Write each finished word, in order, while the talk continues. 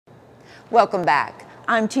Welcome back.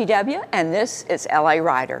 I'm TW and this is LA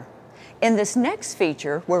Rider. In this next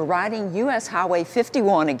feature, we're riding US Highway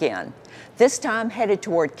 51 again, this time headed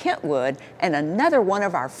toward Kentwood and another one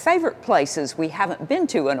of our favorite places we haven't been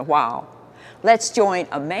to in a while. Let's join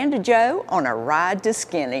Amanda Jo on a ride to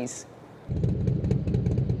Skinney's.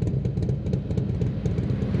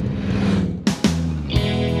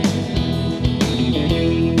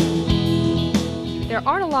 There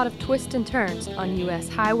aren't a lot of twists and turns on US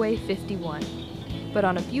Highway 51, but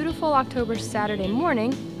on a beautiful October Saturday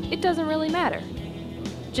morning, it doesn't really matter.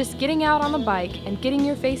 Just getting out on the bike and getting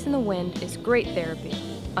your face in the wind is great therapy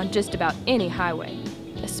on just about any highway,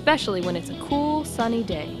 especially when it's a cool, sunny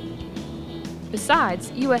day.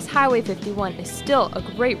 Besides, US Highway 51 is still a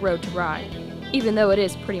great road to ride, even though it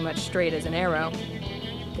is pretty much straight as an arrow.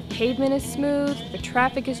 The pavement is smooth, the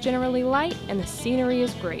traffic is generally light, and the scenery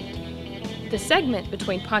is great. The segment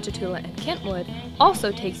between Ponchatoula and Kentwood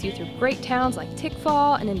also takes you through great towns like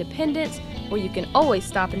Tickfall and Independence, where you can always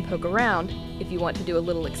stop and poke around if you want to do a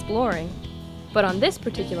little exploring. But on this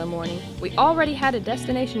particular morning, we already had a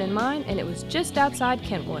destination in mind, and it was just outside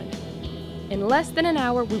Kentwood. In less than an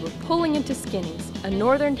hour, we were pulling into Skinney's, a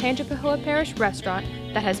northern Ponchatoula Parish restaurant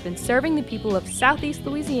that has been serving the people of southeast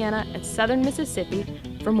Louisiana and southern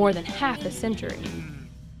Mississippi for more than half a century.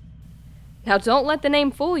 Now don't let the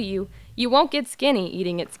name fool you. You won't get skinny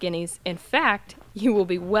eating at Skinney's. In fact, you will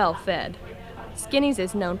be well fed. Skinney's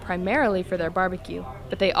is known primarily for their barbecue,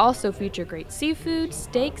 but they also feature great seafood,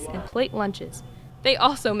 steaks, and plate lunches. They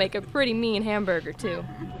also make a pretty mean hamburger, too.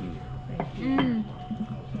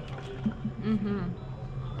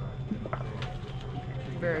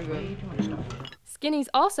 Very good. Skinney's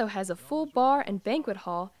also has a full bar and banquet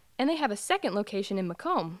hall, and they have a second location in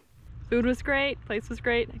Macomb. Food was great, place was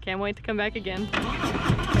great. I can't wait to come back again.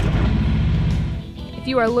 If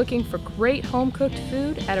you are looking for great home-cooked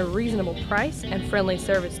food at a reasonable price and friendly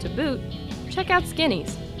service to boot, check out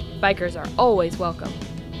Skinney's. Bikers are always welcome.